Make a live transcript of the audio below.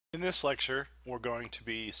In this lecture, we're going to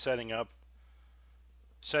be setting up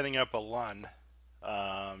a LUN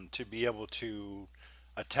to be able to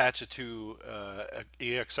attach it to an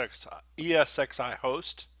ESXi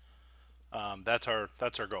host. That's our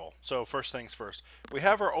goal. So first things first, we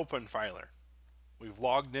have our open filer. We've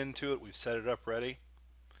logged into it. We've set it up ready.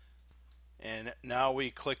 And now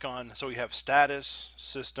we click on. So we have status,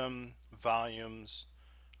 system, volumes,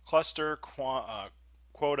 cluster, quota,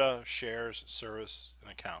 shares, service,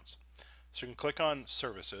 and accounts. So you can click on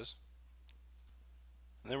services.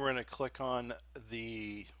 And then we're going to click on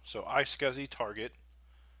the iSCSI target,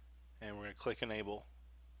 and we're going to click enable,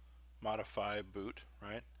 modify boot,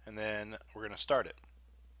 right? And then we're going to start it.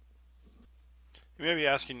 You may be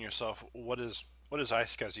asking yourself, what does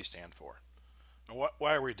iSCSI stand for? And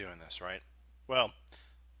why are we doing this, right? Well,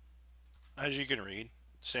 as you can read, it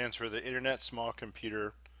stands for the Internet Small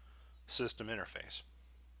Computer System Interface.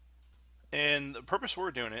 And the purpose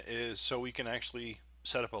we're doing it is so we can actually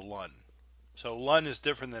set up a LUN. So LUN is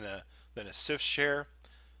different than a CIFS share,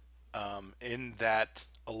 in that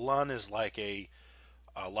a LUN is like a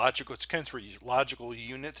logical. It's kind of a logical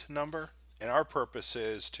unit number, and our purpose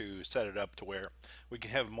is to set it up to where we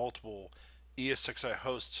can have multiple ESXi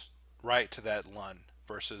hosts write to that LUN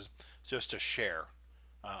versus just a share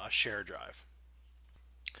drive.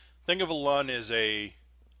 Think of a LUN as a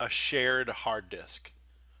shared hard disk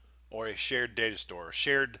or a shared data store, a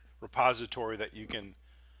shared repository that you can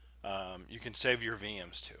save your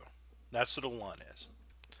VMs to. That's what a LUN is.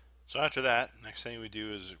 So after that, next thing we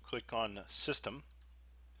do is click on System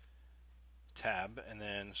tab and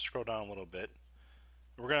then scroll down a little bit.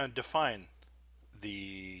 We're going to define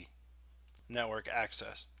the network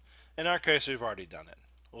access. In our case, we've already done it.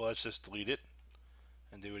 Well, let's just delete it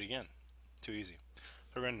and do it again. Too easy. So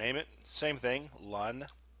we're going to name it. Same thing, LUN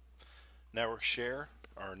network share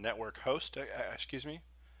or network host, is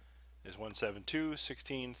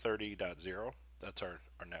 172.16.30.0. That's our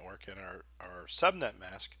network, and our subnet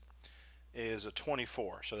mask is a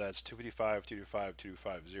 24, so that's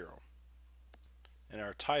 255.225.250. And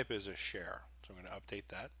our type is a share, so I'm going to update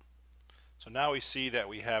that. So now we see that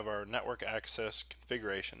we have our network access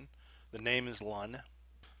configuration. The name is LUN.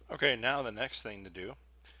 Okay, now the next thing to do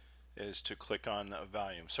is to click on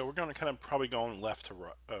volume. So we're going to kind of probably go left to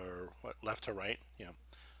right, left to right.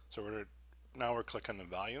 So now we're clicking on the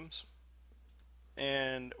volumes,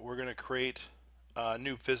 and we're going to create a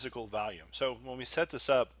new physical volume. So when we set this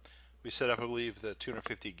up, we set up, I believe, the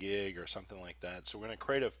 250 gig or something like that. So we're going to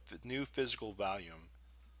create a new physical volume.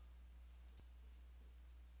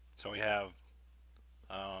 So we have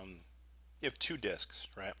two disks,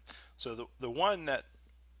 right? So the one that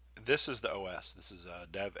this is the OS. This is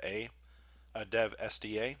Dev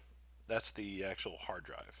SDA. That's the actual hard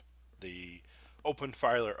drive. The open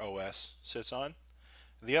filer OS sits on.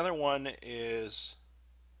 The other one is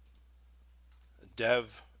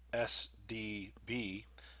Dev SDB.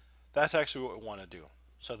 That's actually what we want to do.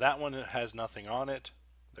 So that one has nothing on it.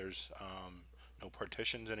 There's no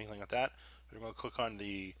partitions, anything like that. We're going to click on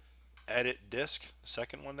the edit disk, the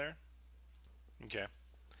second one there. Okay.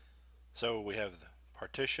 So we have the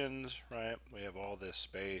partitions, right? We have all this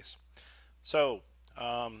space. So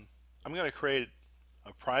I'm going to create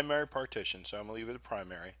a primary partition. So I'm going to leave it a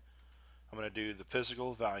primary. I'm going to do the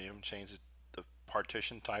physical volume, change the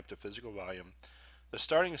partition type to physical volume. The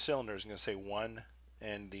starting cylinder is going to say 1,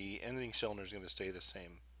 and the ending cylinder is going to stay the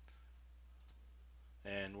same.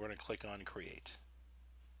 And we're going to click on create.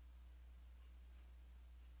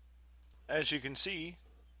 As you can see,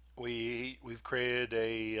 we've created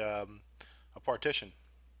a partition.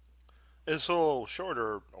 It's a little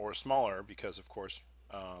shorter or smaller because, of course,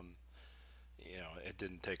 it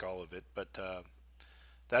didn't take all of it, but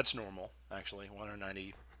that's normal. Actually,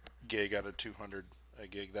 190 gig out of 200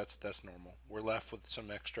 gig. That's normal. We're left with some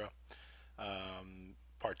extra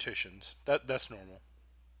partitions. That's normal.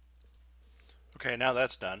 Okay, now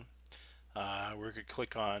that's done. We're going to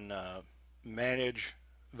click on manage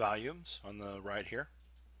volumes on the right here.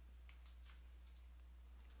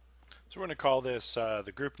 So we're going to call this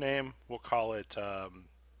the group name. We'll call it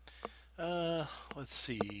let's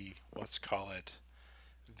see, let's call it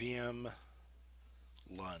VM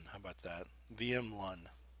LUN. How about that? VM LUN.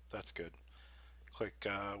 That's good. Click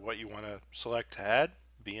what you want to select to add,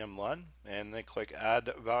 VM LUN, and then click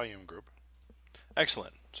add volume group.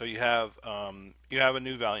 Excellent. So you have a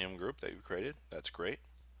new volume group that you've created. That's great.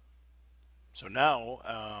 So now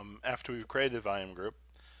after we've created the volume group,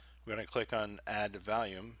 we're going to click on add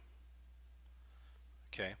volume.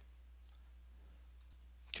 Okay.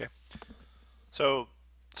 So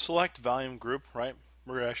select volume group, right?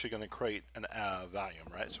 We're actually going to create an volume,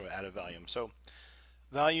 right? So add a volume. So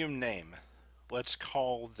volume name. Let's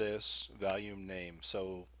call this volume name.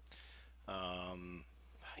 So volume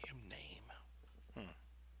name.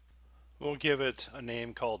 We'll give it a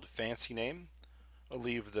name called fancy name. We'll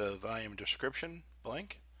leave the volume description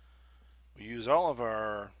blank. We use all of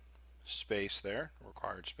our space there,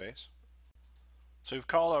 required space. So we've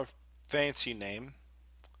called our fancy name,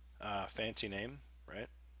 right?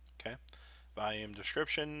 Okay. Volume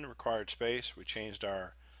description, required space. We changed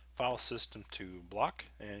our file system to block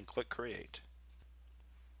and click create.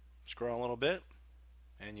 Scroll a little bit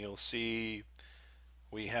and you'll see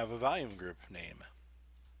we have a volume group name,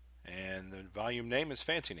 and the volume name is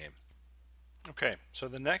fancy name. Okay, so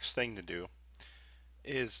the next thing to do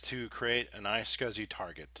is to create an iSCSI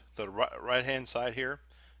target. The right hand side here,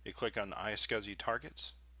 you click on iSCSI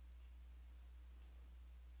targets.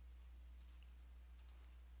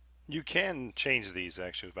 You can change these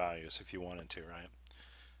actual values if you wanted to, right?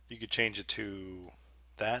 You could change it to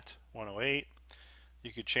that 108.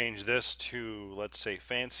 You could change this to, let's say,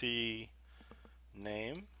 fancy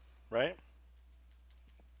name, right?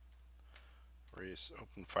 Raise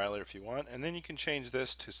open filer if you want, and then you can change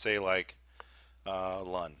this to say like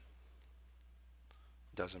LUN.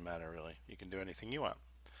 Doesn't matter really. You can do anything you want.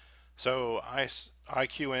 So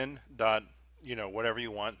IQN dot, whatever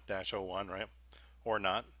you want, -01, right? Or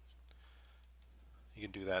not. You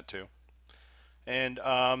can do that too. And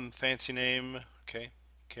fancy name. Okay.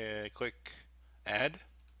 Click add.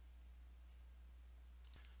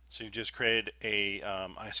 So you've just created a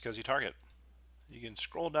iSCSI target. You can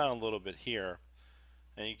scroll down a little bit here,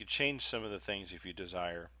 and you can change some of the things if you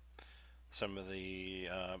desire. Some of the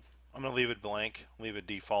I'm going to leave it blank, leave it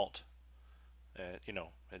default.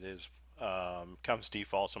 It is comes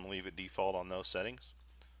default, so I'm going to leave it default on those settings.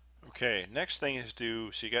 Okay, next thing is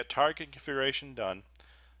so you got target configuration done.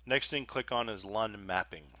 Next thing click on is LUN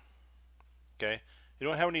mapping. Okay, you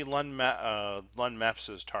don't have any LUN maps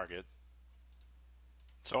as target.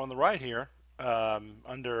 So on the right here,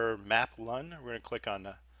 under map LUN, we're going to click on,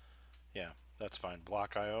 yeah, that's fine,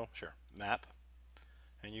 block IO, sure, map.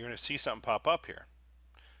 And you're going to see something pop up here.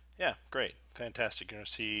 Yeah, great, fantastic. You're going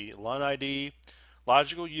to see LUN ID,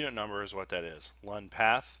 logical unit number is what that is. LUN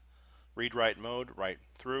path, read-write mode, write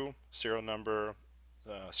through, serial number,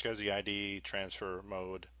 SCSI ID, transfer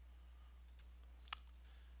mode.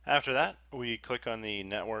 After that, we click on the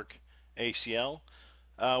network ACL,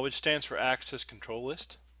 which stands for access control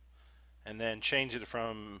list, and then change it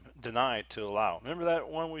from deny to allow. Remember that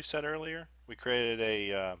one we said earlier? We created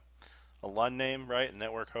a LUN name, right?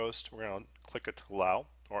 Network host. We're going to click it to allow,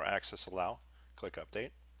 or access allow. Click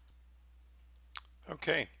update.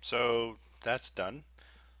 Okay, so that's done.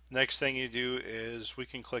 Next thing you do is we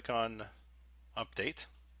can click on update,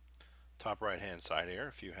 top right hand side here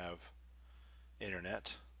if you have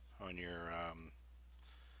internet on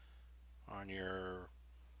your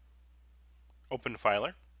open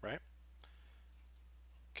filer, right?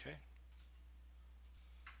 Okay.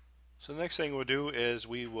 So the next thing we'll do is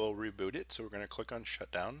we will reboot it. So we're going to click on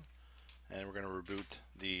shutdown, and we're going to reboot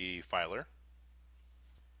the filer.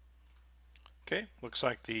 Okay, looks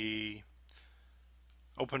like the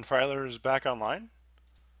open filer is back online.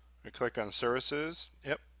 We click on services.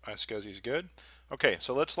 Yep, iSCSI is good. Okay,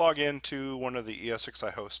 so let's log into one of the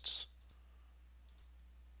ESXi hosts.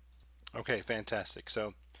 Okay, fantastic.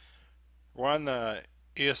 So we're on the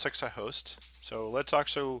ESXi host. So let's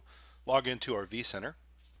also log into our vCenter.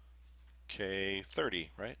 Okay,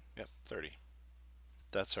 30, right? Yep, 30.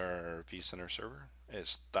 That's our vCenter server.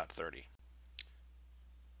 It's .30.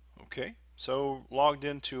 Okay, so logged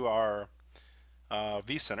into our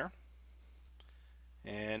vCenter.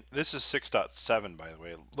 And this is 6.7, by the way.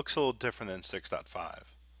 It looks a little different than 6.5.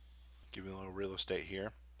 Give you a little real estate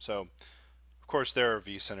here. So, of course, there are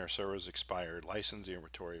vCenter servers expired, license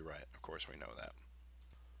inventory, right? Of course, we know that.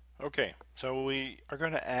 Okay, so we are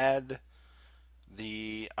going to add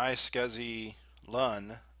the iSCSI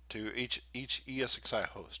LUN to each ESXi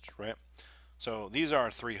host, right? So these are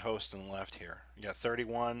our 3 hosts on the left here. You got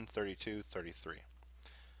 31, 32, 33.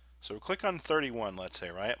 So click on 31, let's say,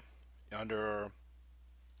 right?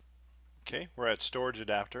 Okay, we're at storage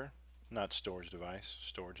adapter, not storage device,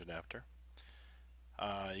 storage adapter.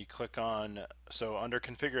 You click on, so under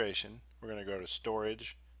configuration, we're going to go to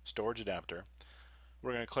storage adapter.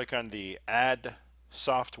 We're going to click on the add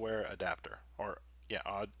software adapter, or yeah,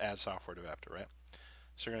 add software adapter, right?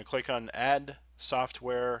 So we're going to click on add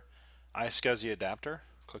software iSCSI adapter,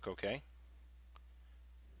 click OK.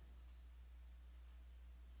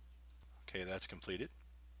 Okay, that's completed.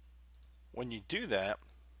 When you do that,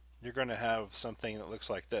 you're going to have something that looks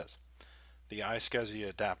like this. The iSCSI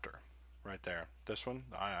adapter right there. This one,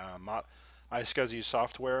 iSCSI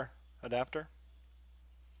software adapter.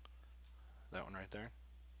 That one right there.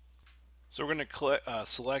 So we're going to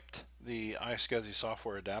select the iSCSI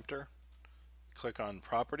software adapter. Click on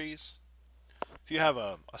Properties. If you have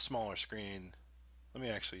a smaller screen, let me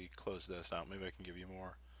actually close this out. Maybe I can give you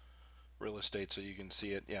more real estate so you can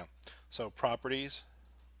see it. Yeah. So Properties,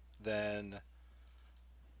 then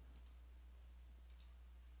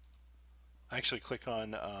actually click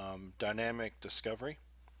on Dynamic Discovery,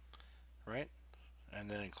 right? And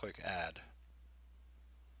then click Add.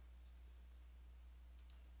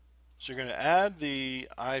 So you're going to add the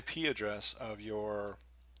IP address of your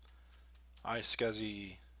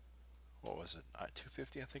iSCSI, what was it,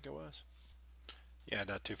 250 I think it was? Yeah,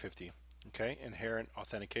 .250. Okay, inherent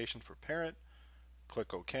authentication for parent.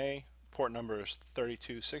 Click OK. Port number is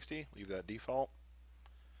 3260. Leave that default.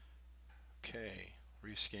 Okay,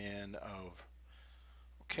 rescan of.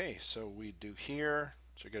 Okay, so we do here.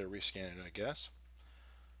 So we got to rescan it, I guess.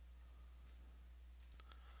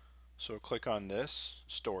 So click on this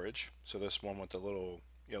storage. So this one with the little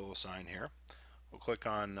yellow sign here. We'll click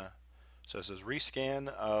on. So it says rescan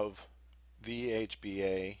of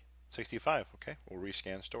VHBA 65. Okay, we'll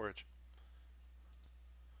rescan storage.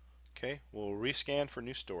 Okay, we'll rescan for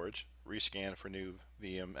new storage, rescan for new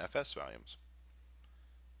VMFS volumes.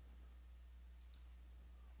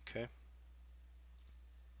 Okay.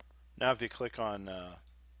 Now if you click on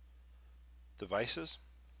devices,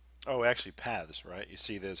 oh actually paths, right? You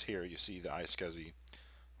see this here, you see the iSCSI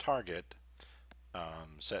target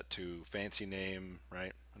set to fancy name,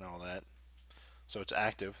 right, and all that. So it's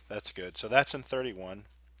active, that's good. So that's in 31.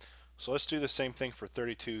 So let's do the same thing for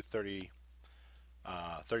 32,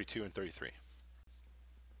 32 and 33.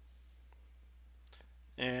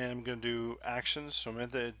 And I'm going to do actions. So I'm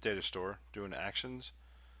at the data store doing actions.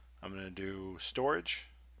 I'm going to do storage.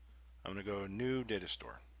 I'm going to go new data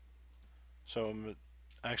store. So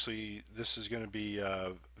actually this is going to be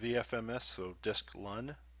VFMS, so disk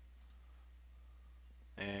LUN.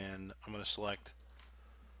 And I'm going to select,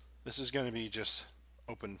 this is going to be just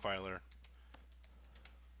open filer,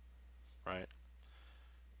 right?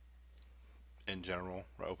 In general,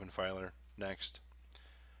 open filer. Next,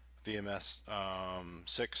 VMS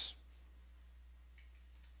 6.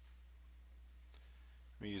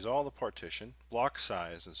 We use all the partition. Block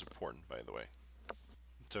size is important, by the way.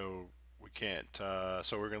 So we can't.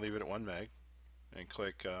 So we're going to leave it at 1 meg, and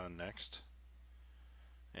click next,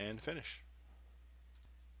 and finish.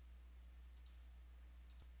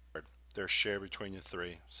 They're shared between the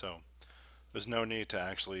three, so there's no need to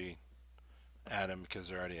actually add them because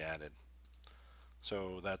they're already added.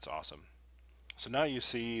 So that's awesome. So now you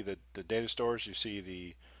see the data stores. You see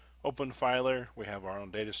the open filer. We have our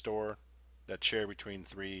own data store that's shared between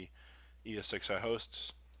 3 ESXi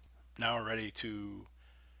hosts. Now we're ready to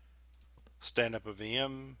stand up a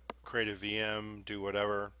VM, create a VM, do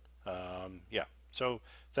whatever. Yeah. So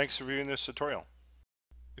thanks for viewing this tutorial.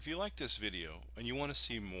 If you like this video and you want to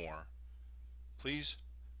see more, please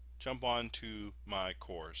jump on to my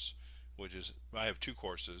course, which is, I have 2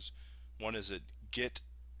 courses. One is at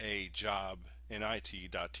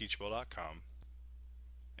getajobinit.teachable.com,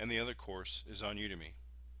 and the other course is on Udemy.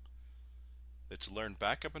 It's Learn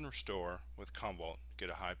Backup and Restore with CommVault, get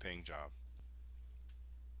a high-paying job.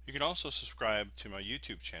 You can also subscribe to my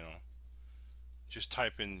YouTube channel. Just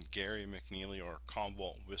type in Gary McNeely or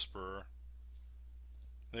CommVault Whisperer.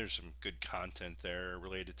 There's some good content there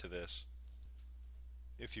related to this.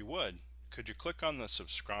 If you would, could you click on the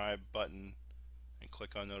subscribe button and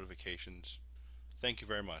click on notifications? Thank you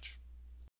very much.